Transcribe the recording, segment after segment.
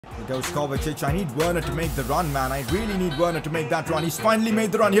Here goes Kovacic. I need Werner to make the run, man. I really need Werner to make that run. He's finally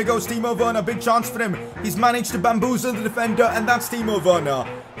made the run. Here goes Timo Werner. Big chance for him. He's managed to bamboozle the defender, and that's Timo Werner.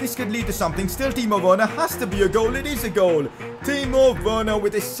 This could lead to something. Still, Timo Werner has to be a goal. It is a goal. Timo Werner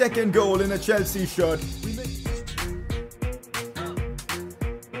with his second goal in a Chelsea shirt.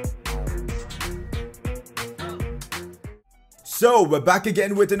 So, we're back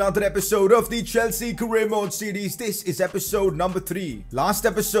again with another episode of the Chelsea Career Mode series. This is episode number 3. Last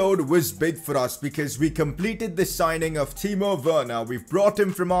episode was big for us because we completed the signing of Timo Werner. We've brought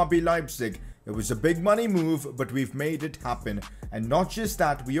him from RB Leipzig. It was a big money move, but we've made it happen. And not just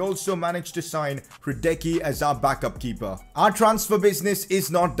that, we also managed to sign Hradecky as our backup keeper. Our transfer business is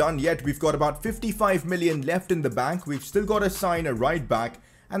not done yet. We've got about 55 million left in the bank. We've still got to sign a right back.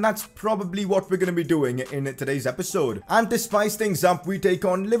 And that's probably what we're going to be doing in today's episode. And to spice things up, we take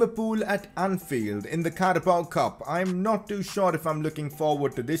on Liverpool at Anfield in the Carabao Cup. I'm not too sure if I'm looking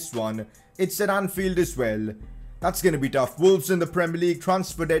forward to this one. It's at Anfield as well. That's going to be tough. Wolves in the Premier League,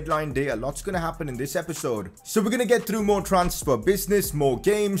 transfer deadline day. A lot's going to happen in this episode. So we're going to get through more transfer business, more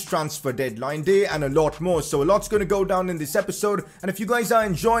games, transfer deadline day, and a lot more. So a lot's going to go down in this episode. And if you guys are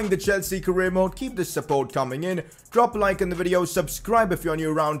enjoying the Chelsea Career Mode, keep the support coming in. Drop a like on the video, subscribe if you're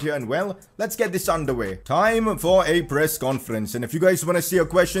new around here, and well, let's get this underway. Time for a press conference. And if you guys want to see your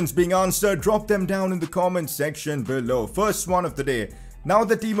questions being answered, drop them down in the comment section below. First one of the day. Now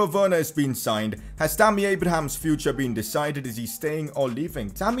that Timo Werner has been signed, has Tammy Abraham's future been decided? Is he staying or leaving?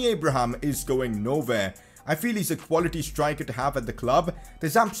 Tammy Abraham is going nowhere. I feel he's a quality striker to have at the club.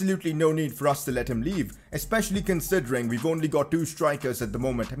 There's absolutely no need for us to let him leave, especially considering we've only got 2 strikers at the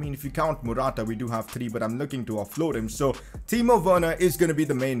moment. I mean, if you count Morata, we do have 3, but I'm looking to offload him. So Timo Werner is going to be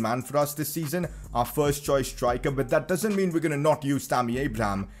the main man for us this season, our first choice striker, but that doesn't mean we're going to not use Tammy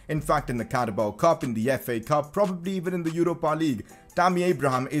Abraham. In fact, in the Carabao Cup, in the FA Cup, probably even in the Europa League, Tammy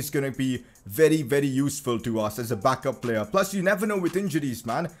Abraham is going to be very, very useful to us as a backup player. Plus, you never know with injuries,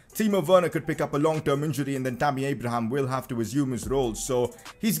 man. Timo Werner could pick up a long-term injury and then Tammy Abraham will have to assume his role. So,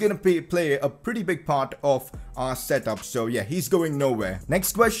 he's going to play a pretty big part of our setup. So, yeah, he's going nowhere.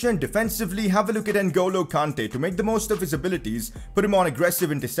 Next question. Defensively, have a look at N'Golo Kante. To make the most of his abilities, put him on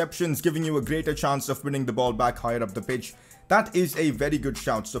aggressive interceptions, giving you a greater chance of winning the ball back higher up the pitch. That is a very good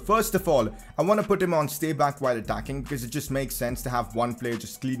shout. So first of all, I want to put him on stay back while attacking because it just makes sense to have one player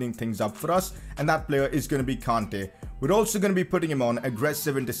just cleaning things up for us, and that player is going to be Kante. We're also going to be putting him on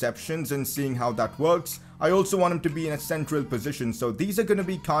aggressive interceptions and seeing how that works. I also want him to be in a central position, so these are going to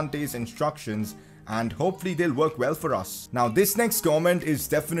be Kante's instructions, and hopefully they'll work well for us. Now this next comment is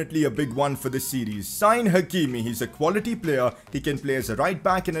definitely a big one for this series. Sign Hakimi. He's a quality player. He can play as a right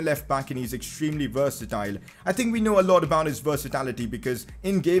back and a left back, and he's extremely versatile. I think we know a lot about his versatility because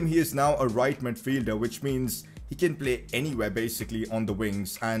in game he is now a right midfielder, which means he can play anywhere basically on the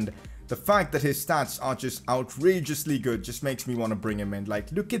wings, and the fact that his stats are just outrageously good just makes me want to bring him in.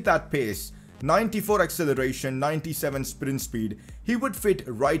 Like, look at that pace. 94 acceleration, 97 sprint speed. He would fit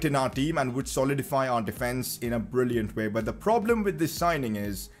right in our team and would solidify our defense in a brilliant way. But the problem with this signing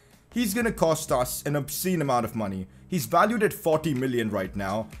is he's going to cost us an obscene amount of money. He's valued at 40 million right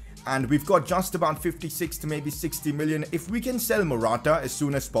now, and we've got just about 56 to maybe 60 million. If we can sell Morata as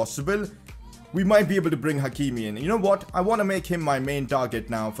soon as possible, we might be able to bring Hakimi in. You know what? I want to make him my main target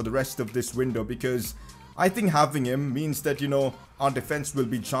now for the rest of this window because I think having him means that, you know, our defense will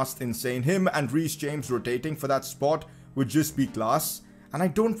be just insane. Him and Reece James rotating for that spot would just be class. And I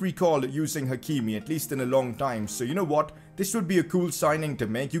don't recall using Hakimi, at least in a long time. So, you know what? This would be a cool signing to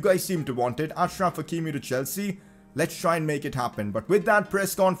make. You guys seem to want it. Achraf Hakimi to Chelsea. Let's try and make it happen. But with that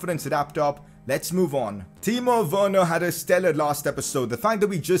press conference wrapped up, let's move on. Timo Werner had a stellar last episode. The fact that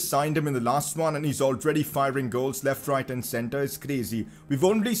we just signed him in the last one and he's already firing goals left, right and center is crazy. We've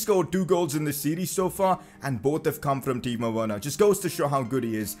only scored 2 goals in this series so far and both have come from Timo Werner. Just goes to show how good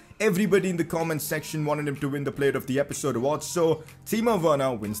he is. Everybody in the comments section wanted him to win the Player of the Episode award, so Timo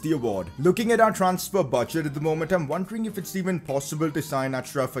Werner wins the award. Looking at our transfer budget at the moment, I'm wondering if it's even possible to sign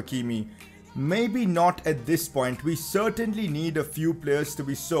Achraf Hakimi. Maybe not at this point. We certainly need a few players to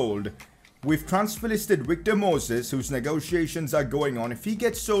be sold. We've transfer listed Victor Moses, whose negotiations are going on. If he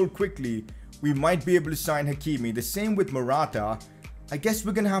gets sold quickly, we might be able to sign Hakimi. The same with Morata. I guess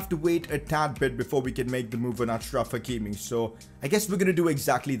we're going to have to wait a tad bit before we can make the move on Achraf Hakimi. So I guess we're going to do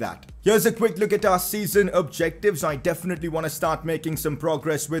exactly that. Here's a quick look at our season objectives. I definitely want to start making some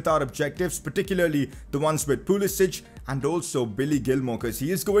progress with our objectives, particularly the ones with Pulisic and also Billy Gilmour, because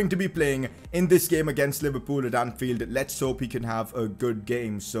he is going to be playing in this game against Liverpool at Anfield. Let's hope he can have a good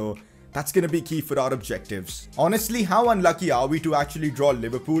game. So that's going to be key for our objectives. Honestly, how unlucky are we to actually draw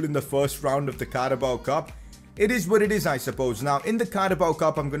Liverpool in the first round of the Carabao Cup? it is what it is, I suppose. Now, in the Carabao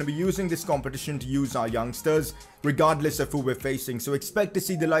Cup, I'm going to be using this competition to use our youngsters, regardless of who we're facing. So expect to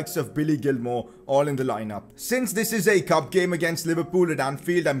see the likes of Billy Gilmour all in the lineup. Since this is a cup game against Liverpool at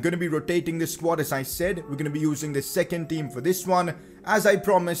Anfield, I'm going to be rotating the squad. As I said, we're going to be using the second team for this one. As I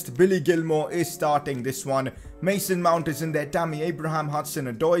promised, Billy Gilmour is starting this one. Mason Mount is in there. Tammy Abraham,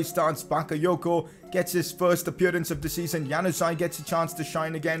 Hudson-Odoi starts. Bakayoko gets his first appearance of the season. Januzaj gets a chance to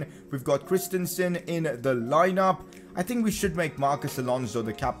shine again. We've got Christensen in the lineup. I think we should make Marcus Alonso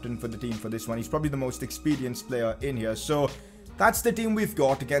the captain for the team for this one. He's probably the most experienced player in here. So that's the team we've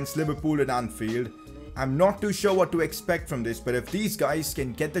got against Liverpool at Anfield. I'm not too sure what to expect from this, but if these guys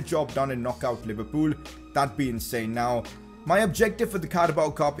can get the job done and knock out Liverpool, that'd be insane. Now, my objective for the Carabao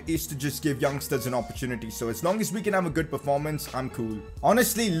Cup is to just give youngsters an opportunity. So as long as we can have a good performance, I'm cool.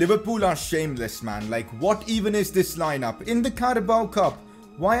 Honestly, Liverpool are shameless, man. Like, what even is this lineup? In the Carabao Cup,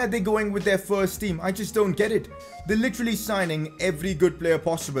 why are they going with their first team? I just don't get it. They're literally signing every good player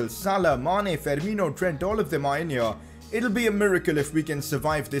possible. Salah, Mane, Firmino, Trent, all of them are in here. It'll be a miracle if we can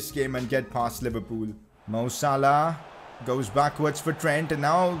survive this game and get past Liverpool. Mo Salah goes backwards for Trent. And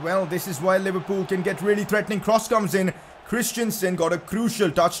now, well, this is why Liverpool can get really threatening. Cross comes in. Christensen got a crucial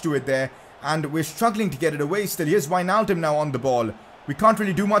touch to it there, and we're struggling to get it away still. Here's Wijnaldum now on the ball. We can't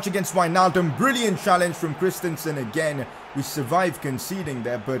really do much against Wijnaldum. Brilliant challenge from Christensen again. We survived conceding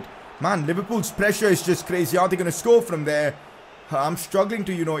there, but man, Liverpool's pressure is just crazy. Are they going to score from there? I'm struggling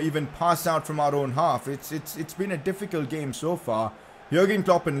to, even pass out from our own half. It's been a difficult game so far. Jurgen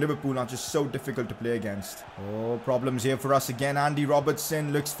Klopp and Liverpool are just so difficult to play against. Oh, problems here for us again. Andy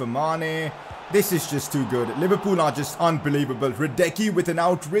Robertson looks for Mane. This is just too good. Liverpool are just unbelievable. Hideki with an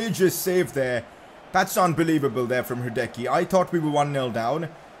outrageous save there. That's unbelievable there from Hideki. I thought we were 1-0 down.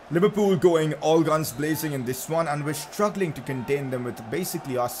 Liverpool going all guns blazing in this one, and we're struggling to contain them with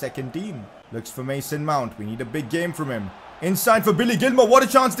basically our second team. Looks for Mason Mount. We need a big game from him. Inside for Billy Gilmour. What a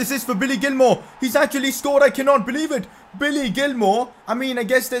chance this is for Billy Gilmour. He's actually scored. I cannot believe it. Billy Gilmour. I mean, I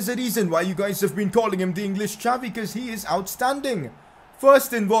guess there's a reason why you guys have been calling him the English Xavi, because he is outstanding.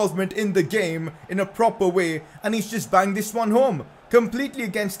 First involvement in the game in a proper way, and he's just banged this one home. Completely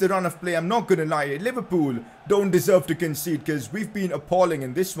against the run of play, I'm not going to lie. Liverpool don't deserve to concede because we've been appalling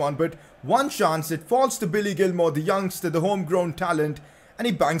in this one. But one chance, it falls to Billy Gilmour, the youngster, the homegrown talent, and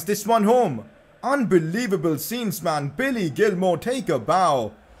he bangs this one home. Unbelievable scenes, man. Billy Gilmour, take a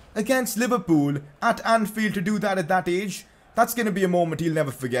bow. Against Liverpool at Anfield to do that at that age, that's going to be a moment he'll never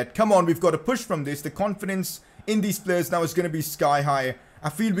forget. Come on, we've got to push from this. The confidence in these players now is going to be sky high.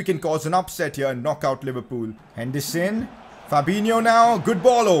 I feel we can cause an upset here and knock out Liverpool. Henderson. Fabinho now. Good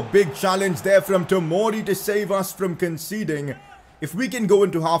ball. Oh, big challenge there from Tomori to save us from conceding. If we can go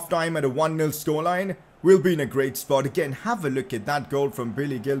into halftime at a 1-0 scoreline, we'll be in a great spot. Again, have a look at that goal from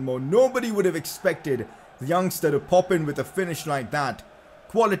Billy Gilmour. Nobody would have expected the youngster to pop in with a finish like that.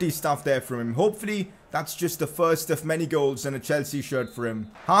 Quality stuff there from him. Hopefully, that's just the first of many goals in a Chelsea shirt for him.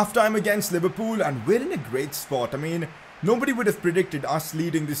 Halftime against Liverpool, and we're in a great spot. I mean, nobody would have predicted us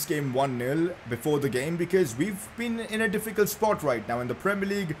leading this game 1-0 before the game, because we've been in a difficult spot right now. In the Premier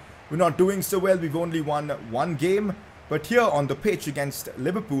League, we're not doing so well. We've only won one game. But here on the pitch against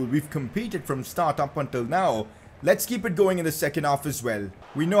Liverpool, we've competed from start up until now. Let's keep it going in the second half as well.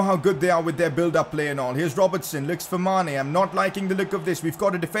 We know how good they are with their build-up play and all. Here's Robertson, looks for Mane. I'm not liking the look of this. We've got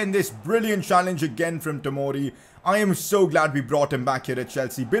to defend this. Brilliant challenge again from Tomori. I am so glad we brought him back here at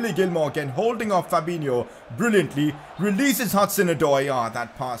Chelsea. Billy Gilmour again holding off Fabinho brilliantly. Releases Hudson-Odoi. Ah,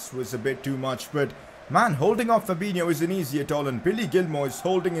 that pass was a bit too much, but man, holding off Fabinho isn't easy at all, and Billy Gilmour is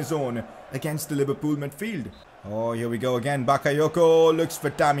holding his own against the Liverpool midfield. Oh, here we go again. Bakayoko looks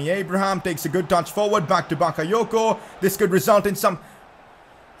for Tammy Abraham. Takes a good touch forward. Back to Bakayoko. This could result in some...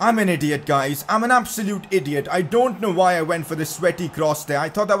 I'm an idiot, guys. I'm an absolute idiot. I don't know why I went for the sweaty cross there. I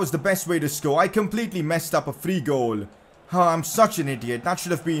thought that was the best way to score. I completely messed up a free goal. Oh, I'm such an idiot. That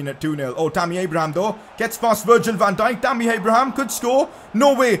should have been a 2-0. Oh, Tammy Abraham, though. Gets past Virgil van Dijk. Tammy Abraham could score.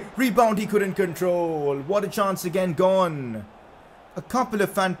 No way. Rebound he couldn't control. What a chance again. Gone. A couple of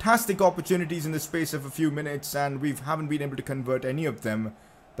fantastic opportunities in the space of a few minutes, and we haven't been able to convert any of them.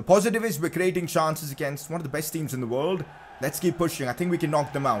 The positive is we're creating chances against one of the best teams in the world. Let's keep pushing. I think we can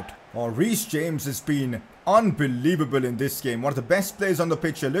knock them out. Oh, Reece James has been unbelievable in this game. One of the best players on the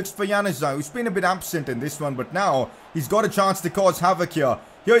pitch. Looks for Januzaj, who's been a bit absent in this one, but now he's got a chance to cause havoc here.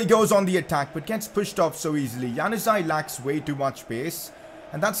 Here he goes on the attack, but gets pushed off so easily. Januzaj lacks way too much pace,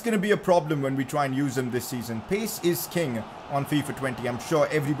 and that's going to be a problem when we try and use him this season. Pace is king on FIFA 20. I'm sure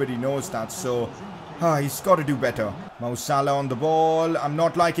everybody knows that, so he's got to do better. Mo Salah on the ball. I'm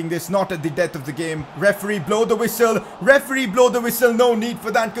not liking this. Not at the death of the game. Referee, blow the whistle. Referee, blow the whistle. No need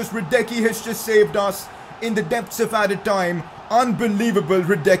for that because Hideki has just saved us. in the depths of added time. Unbelievable,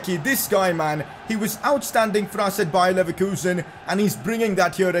 Hradecky. This guy, man, he was outstanding for us at Bayer Leverkusen, and he's bringing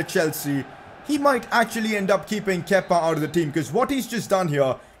that here at Chelsea. He might actually end up keeping Kepa out of the team, because what he's just done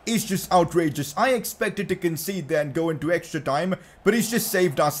here is just outrageous. I expected to concede there and go into extra time, but he's just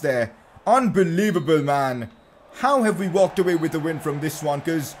saved us there. Unbelievable, man. How have we walked away with the win from this one?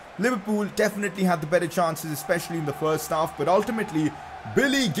 Because Liverpool definitely had the better chances, especially in the first half. But ultimately,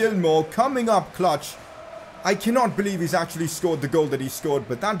 Billy Gilmour coming up clutch. I cannot believe he's actually scored the goal that he scored.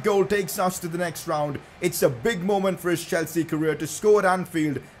 But that goal takes us to the next round. It's a big moment for his Chelsea career. To score at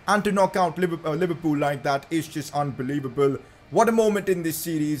Anfield and to knock out Liverpool like that is just unbelievable. What a moment in this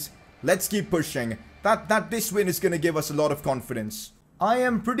series. Let's keep pushing. This win is going to give us a lot of confidence. I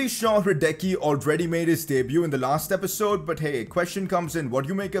am pretty sure Hradecky already made his debut in the last episode, but hey, question comes in, what do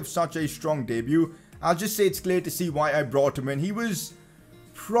you make of such a strong debut? I'll just say it's clear to see why I brought him in. He was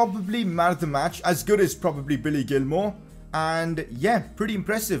probably man of the match, as good as probably Billy Gilmour, and yeah, pretty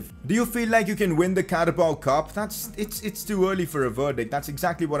impressive. Do you feel like you can win the Carabao Cup? It's too early for a verdict. That's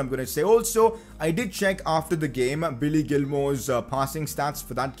exactly what I'm going to say. Also, I did check after the game Billy Gilmour's passing stats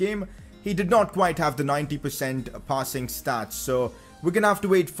for that game. He did not quite have the 90% passing stats, so we're going to have to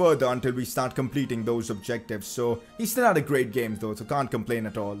wait further until we start completing those objectives. So he still had a great game though, so can't complain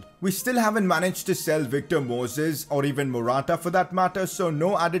at all. We still haven't managed to sell Victor Moses or even Morata for that matter, so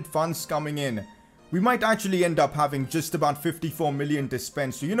no added funds coming in. We might actually end up having just about 54 million to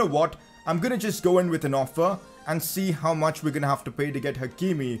spend. So you know what? I'm going to just go in with an offer and see how much we're going to have to pay to get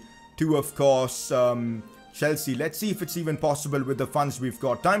Hakimi to, of course, Chelsea. Let's see if it's even possible with the funds we've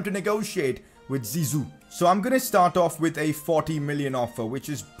got. Time to negotiate with Zizou. So I'm going to start off with a 40 million offer, which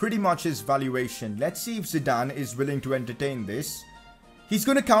is pretty much his valuation. Let's see if Zidane is willing to entertain this. He's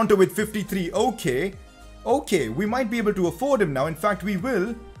going to counter with 53. Okay, we might be able to afford him now. In fact, we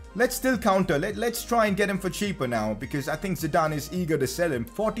will. Let's still counter. Let's try and get him for cheaper now, because I think Zidane is eager to sell him.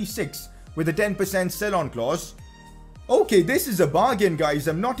 46 with a 10% sell-on clause. Okay, this is a bargain, guys.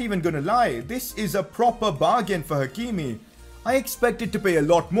 I'm not even going to lie. This is a proper bargain for Hakimi. I expected to pay a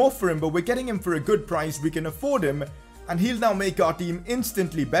lot more for him, but we're getting him for a good price. We can afford him, and he'll now make our team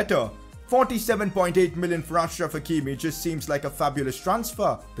instantly better. 47.8 million for Achraf Hakimi just seems like a fabulous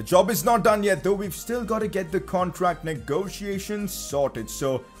transfer. The job is not done yet though. We've still got to get the contract negotiations sorted.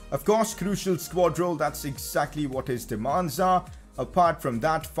 So, of course, crucial squad role, that's exactly what his demands are. Apart from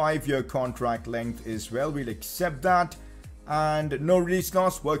that, 5-year contract length as well. We'll accept that. And no release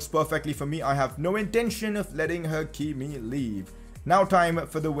clause works perfectly for me. I have no intention of letting Hakimi leave. Now time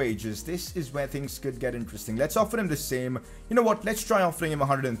for the wages. This is where things could get interesting. Let's offer him the same. You know what? Let's try offering him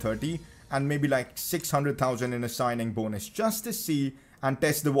 130 and maybe like 600,000 in a signing bonus just to see and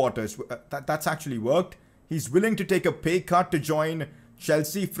test the waters. That's actually worked. He's willing to take a pay cut to join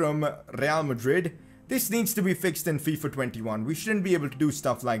Chelsea from Real Madrid. This needs to be fixed in FIFA 21. We shouldn't be able to do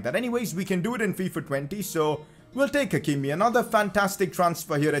stuff like that. Anyways, we can do it in FIFA 20, so we'll take Hakimi. Another fantastic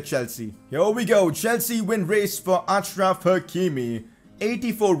transfer here at Chelsea. Here we go. Chelsea win race for Achraf Hakimi.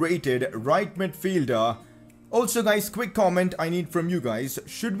 84 rated right midfielder. Also, guys, quick comment I need from you guys.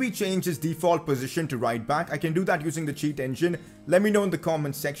 Should we change his default position to right back? I can do that using the cheat engine. Let me know in the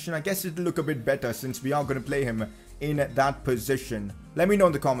comment section. I guess it'll look a bit better since we are going to play him in that position. Let me know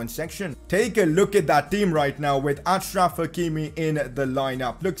in the comment section. Take a look at that team right now with Achraf Hakimi in the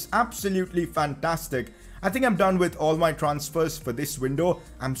lineup. Looks absolutely fantastic. I think I'm done with all my transfers for this window.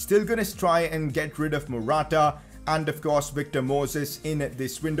 I'm still going to try and get rid of Morata and, of course, Victor Moses in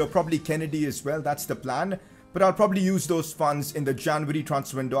this window. Probably Kennedy as well. That's the plan. But I'll probably use those funds in the January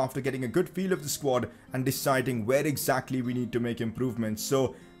transfer window after getting a good feel of the squad and deciding where exactly we need to make improvements.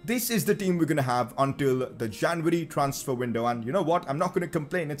 So this is the team we're going to have until the January transfer window. And you know what? I'm not going to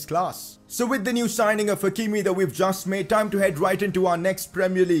complain. It's class. So with the new signing of Hakimi that we've just made, time to head right into our next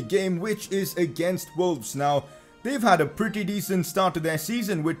Premier League game, which is against Wolves. Now, they've had a pretty decent start to their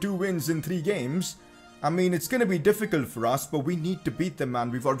season with 2 wins in 3 games. I mean, it's going to be difficult for us, but we need to beat them, man.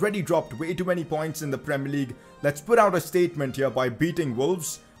 We've already dropped way too many points in the Premier League. Let's put out a statement here by beating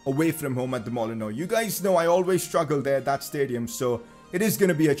Wolves away from home at the Molineux. You guys know I always struggle there at that stadium, so it is going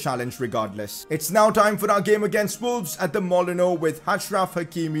to be a challenge regardless. It's now time for our game against Wolves at the Molineux with Achraf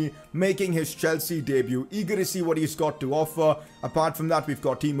Hakimi making his Chelsea debut. Eager to see what he's got to offer. Apart from that, we've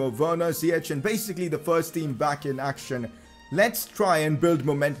got Timo Werner, Ziyech, and basically the first team back in action. Let's try and build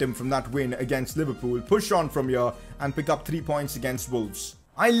momentum from that win against Liverpool, push on from here, and pick up 3 points against Wolves.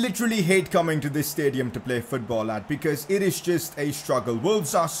 I literally hate coming to this stadium to play football at because it is just a struggle.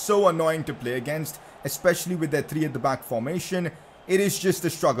 Wolves are so annoying to play against, especially with their 3 at the back formation. It is just a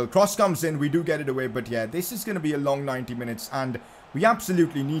struggle. Cross comes in, we do get it away, but yeah, this is going to be a long 90 minutes, and We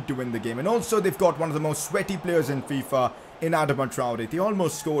absolutely need to win the game. And also, they've got one of the most sweaty players in FIFA in Adama Traore. They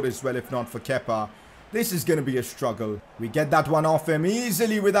almost scored as well, if not for Kepa. This is going to be a struggle. We get that one off him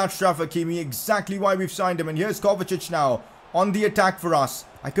easily with Achraf Hakimi. Exactly why we've signed him. And here's Kovacic now on the attack for us.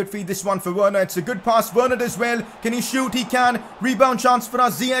 I could feed this one for Werner. It's a good pass. Werner as well. Can he shoot? He can. Rebound chance for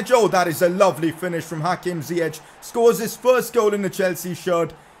us. Ziyech. Oh, that is a lovely finish from Hakim Ziyech. Scores his first goal in the Chelsea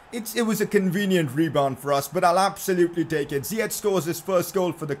shirt. It was a convenient rebound for us, but I'll absolutely take it. Ziyech scores his first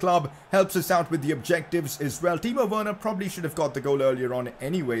goal for the club. Helps us out with the objectives as well. Timo Werner probably should have got the goal earlier on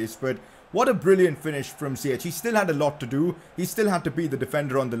anyways, but what a brilliant finish from Ziyech. He still had a lot to do. He still had to be the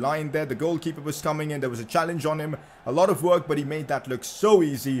defender on the line there. The goalkeeper was coming in. There was a challenge on him. A lot of work, but he made that look so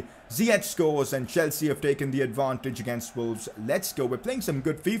easy. Ziyech scores and Chelsea have taken the advantage against Wolves. Let's go. We're playing some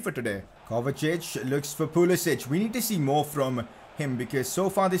good FIFA today. Kovacic looks for Pulisic. We need to see more from him because so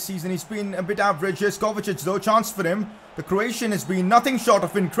far this season he's been a bit average. Here's Kovacic though. Chance for him. The Croatian has been nothing short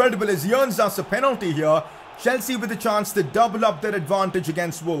of incredible as he earns us a penalty here. Chelsea with a chance to double up their advantage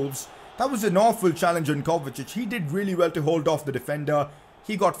against Wolves. That was an awful challenge on Kovacic. He did really well to hold off the defender.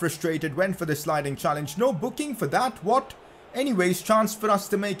 He got frustrated, went for the sliding challenge. No booking for that. What? Anyways, chance for us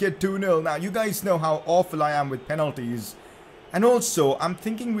to make it 2-0. Now, you guys know how awful I am with penalties. And also, I'm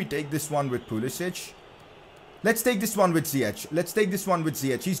thinking we take this one with Pulisic. Let's take this one with Ziyech. Let's take this one with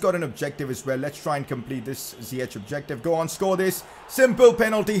Ziyech. He's got an objective as well. Let's try and complete this Ziyech objective. Go on, score this. Simple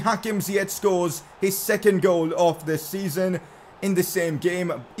penalty. Hakim Ziyech scores his second goal of this season. In the same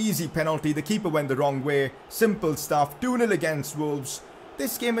game, easy penalty. The keeper went the wrong way. Simple stuff. 2-0 against Wolves.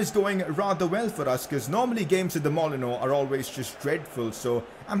 This game is going rather well for us because normally games at the Molino are always just dreadful. So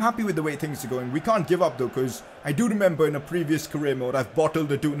I'm happy with the way things are going. We can't give up though because I do remember in a previous career mode I've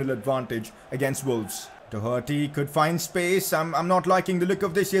bottled a 2-0 advantage against Wolves. Doherty could find space. I'm not liking the look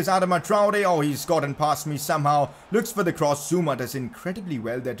of this. Here's Adama Traore. Oh, he's gotten past me somehow. Looks for the cross. Zuma does incredibly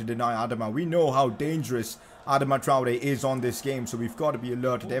well there to deny Adama. We know how dangerous Adama Traore is on this game, so we've got to be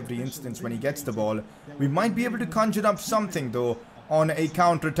alert at every instance when he gets the ball. We might be able to conjure up something though on a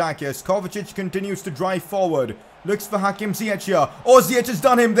counter-attack. Yes, Kovacic continues to drive forward. Looks for Hakim Ziyech here. Oh, Ziyech has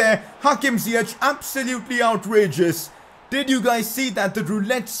done him there. Hakim Ziyech, absolutely outrageous. Did you guys see that? The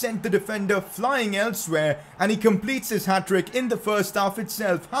roulette sent the defender flying elsewhere and he completes his hat-trick in the first half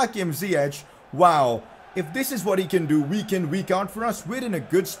itself. Hakim Ziyech, wow. If this is what he can do week in, week out for us, we're in a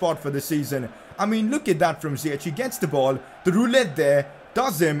good spot for the season. I mean, look at that from Ziyech. He gets the ball, the roulette there,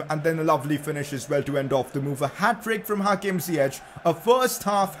 does him, and then a lovely finish as well to end off the move. A hat-trick from Hakim Ziyech, a first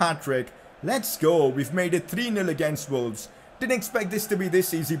half hat-trick. Let's go. We've made it 3-0 against Wolves. Didn't expect this to be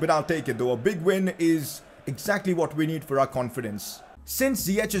this easy, but I'll take it though. A big win is exactly what we need for our confidence. Since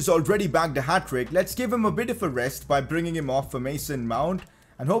Ziyech has already bagged a hat-trick, let's give him a bit of a rest by bringing him off for Mason Mount.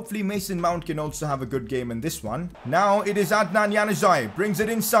 And hopefully Mason Mount can also have a good game in this one. Now it is Adnan Januzaj. Brings it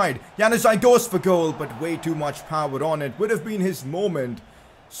inside. Januzaj goes for goal, but way too much power on it. Would have been his moment.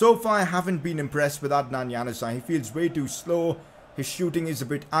 So far I haven't been impressed with Adnan Januzaj. He feels way too slow. His shooting is a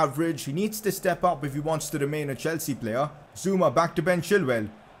bit average. He needs to step up if he wants to remain a Chelsea player. Zuma back to Ben Chilwell.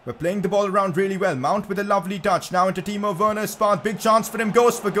 We're playing the ball around really well. Mount with a lovely touch. Now into Timo Werner's path. Big chance for him.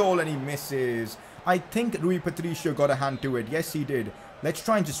 Goes for goal and he misses. I think Rui Patricio got a hand to it. Yes, he did. Let's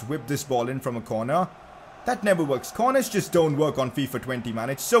try and just whip this ball in from a corner. That never works. Corners just don't work on FIFA 20, man.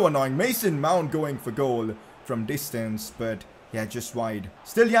 It's so annoying. Mason Mount going for goal from distance, but yeah, just wide.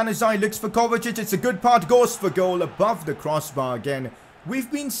 Still Januzaj looks for Kovacic. It's a good part. Goes for goal above the crossbar again.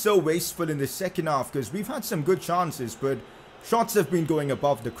 We've been so wasteful in the second half because we've had some good chances, but shots have been going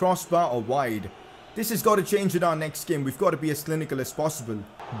above the crossbar or wide. This has got to change in our next game. We've got to be as clinical as possible.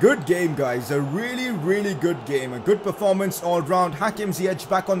 Good game, guys. A really good game. A good performance all round. Hakim Ziyech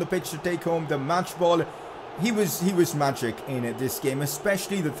back on the pitch to take home the match ball. He was magic in this game,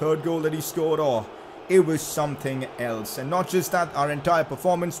 especially the third goal that he scored. Oh, it was something else. And not just that, our entire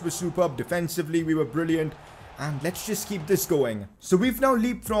performance was superb. Defensively, we were brilliant. And let's just keep this going. So we've now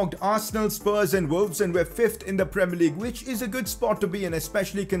leapfrogged Arsenal, Spurs and Wolves and we're 5th in the Premier League, which is a good spot to be in,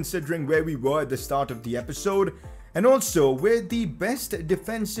 especially considering where we were at the start of the episode. And also, we're the best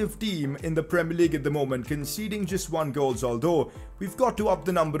defensive team in the Premier League at the moment, conceding just 1 goal, although we've got to up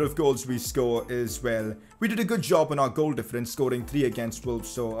the number of goals we score as well. We did a good job on our goal difference, scoring 3 against Wolves,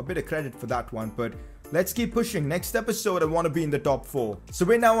 so a bit of credit for that one, but let's keep pushing. Next episode, I want to be in the top 4. So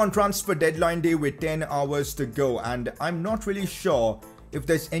we're now on transfer deadline day with 10 hours to go, and I'm not really sure if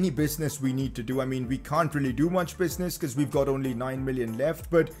there's any business we need to do. I mean, we can't really do much business because we've got only 9 million left,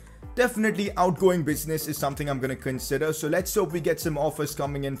 but definitely outgoing business is something I'm going to consider. So let's hope we get some offers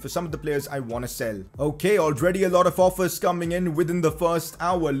coming in for some of the players I want to sell. Okay, already a lot of offers coming in within the first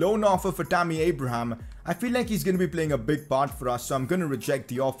hour. Loan offer for Tammy Abraham. I feel like he's going to be playing a big part for us, so I'm going to reject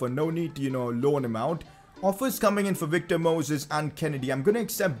the offer. No need to, loan him out. Offers coming in for Victor Moses and Kennedy. I'm going to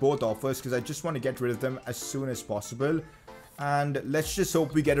accept both offers because I just want to get rid of them as soon as possible. And let's just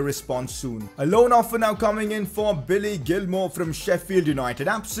hope we get a response soon. A loan offer now coming in for Billy Gilmour from Sheffield United.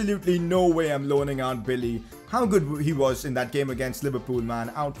 Absolutely no way I'm loaning out Billy. How good he was in that game against Liverpool,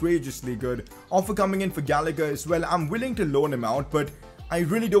 man. Outrageously good. Offer coming in for Gallagher as well. I'm willing to loan him out, but I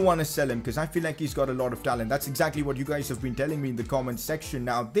really don't want to sell him because I feel like he's got a lot of talent. That's exactly what you guys have been telling me in the comments section.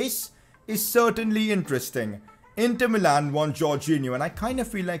 Now, this is certainly interesting. Inter Milan want Jorginho, and I kind of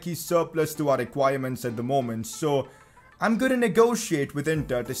feel like he's surplus to our requirements at the moment. So I'm going to negotiate with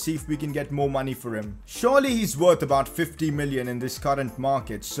Inter to see if we can get more money for him. Surely he's worth about 50 million in this current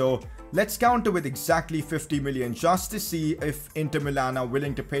market. So let's counter with exactly 50 million just to see if Inter Milan are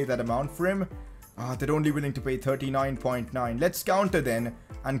willing to pay that amount for him. They're only willing to pay 39.9. Let's counter then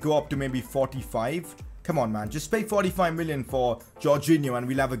and go up to maybe 45. Come on, man. Just pay 45 million for Jorginho and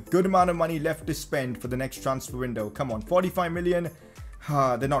we'll have a good amount of money left to spend for the next transfer window. Come on, 45 million.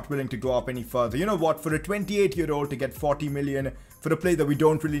 They're not willing to go up any further. You know what? For a 28-year-old to get 40 million for a play that we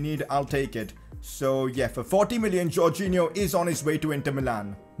don't really need, I'll take it. So yeah, for 40 million, Jorginho is on his way to Inter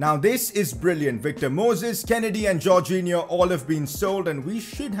Milan. Now this is brilliant. Victor Moses, Kennedy and Jorginho all have been sold and we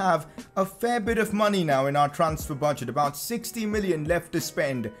should have a fair bit of money now in our transfer budget. About 60 million left to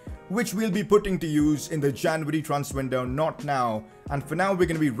spend, which we'll be putting to use in the January transfer window, not now. And for now, we're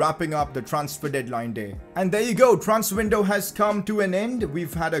going to be wrapping up the transfer deadline day. And there you go. Transfer window has come to an end.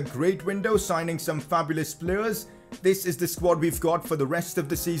 We've had a great window signing some fabulous players. This is the squad we've got for the rest of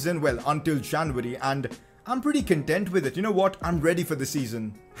the season. Well, until January. And I'm pretty content with it. You know what? I'm ready for the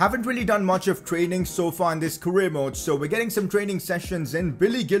season. Haven't really done much of training so far in this career mode. So we're getting some training sessions in.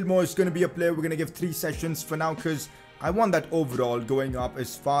 Billy Gilmour is going to be a player. We're going to give 3 sessions for now because I want that overall going up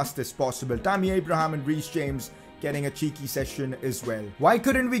as fast as possible. Tammy Abraham and Reece James getting a cheeky session as well. Why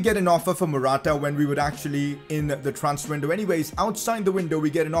couldn't we get an offer for Morata when we were actually in the transfer window? Anyways, outside the window,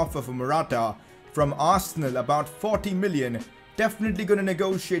 we get an offer for Morata from Arsenal, about 40 million. Definitely going to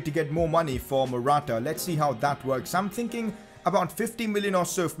negotiate to get more money for Morata. Let's see how that works. I'm thinking about 50 million or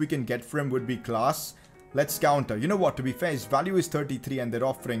so if we can get for him would be class. Let's counter. You know what? To be fair, his value is 33 and they're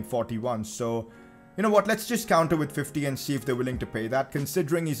offering 41. So you know what, let's just counter with 50 and see if they're willing to pay that.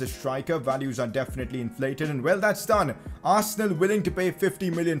 Considering he's a striker, values are definitely inflated. And well, that's done. Arsenal willing to pay 50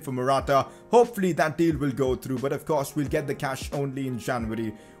 million for Morata. Hopefully that deal will go through. But of course, we'll get the cash only in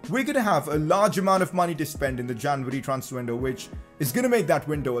January. We're going to have a large amount of money to spend in the January transfer window, which is going to make that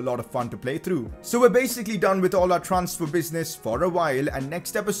window a lot of fun to play through. So we're basically done with all our transfer business for a while. And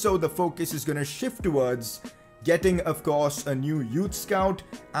next episode, the focus is going to shift towards getting, of course, a new youth scout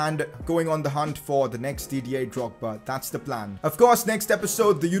and going on the hunt for the next Didier Drogba. That's the plan. Of course, next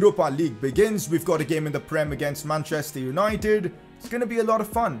episode, the Europa League begins. We've got a game in the Prem against Manchester United. It's going to be a lot of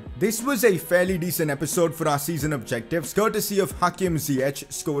fun. This was a fairly decent episode for our season objectives, courtesy of Hakim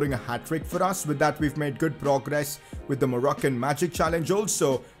Ziyech scoring a hat-trick for us. With that, we've made good progress with the Moroccan Magic Challenge.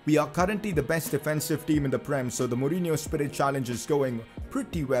 Also, we are currently the best defensive team in the Prem, so the Mourinho Spirit Challenge is going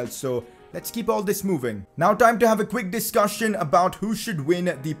pretty well. So let's keep all this moving. Now time to have a quick discussion about who should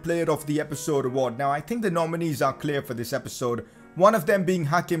win the Player of the Episode award. Now I think the nominees are clear for this episode. One of them being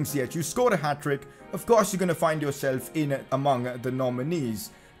Hakim Ziyech. You scored a hat-trick. Of course you're going to find yourself in among the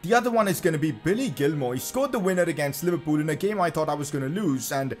nominees. The other one is going to be Billy Gilmour. He scored the winner against Liverpool in a game I thought I was going to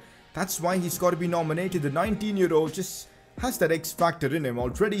lose. And that's why he's got to be nominated. The 19-year-old just has that X factor in him.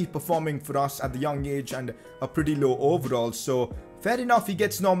 Already performing for us at the young age and a pretty low overall. So fair enough, he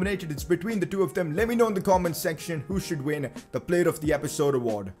gets nominated. It's between the two of them. Let me know in the comments section who should win the Player of the Episode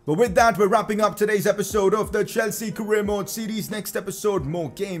award. But with that, we're wrapping up today's episode of the Chelsea Career Mode series. Next episode,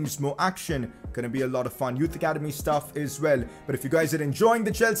 more games, more action. Gonna be a lot of fun. Youth Academy stuff as well. But if you guys are enjoying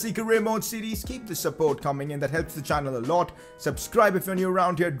the Chelsea Career Mode series, keep the support coming in. That helps the channel a lot. Subscribe if you're new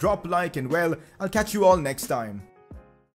around here. Drop a like and well, I'll catch you all next time.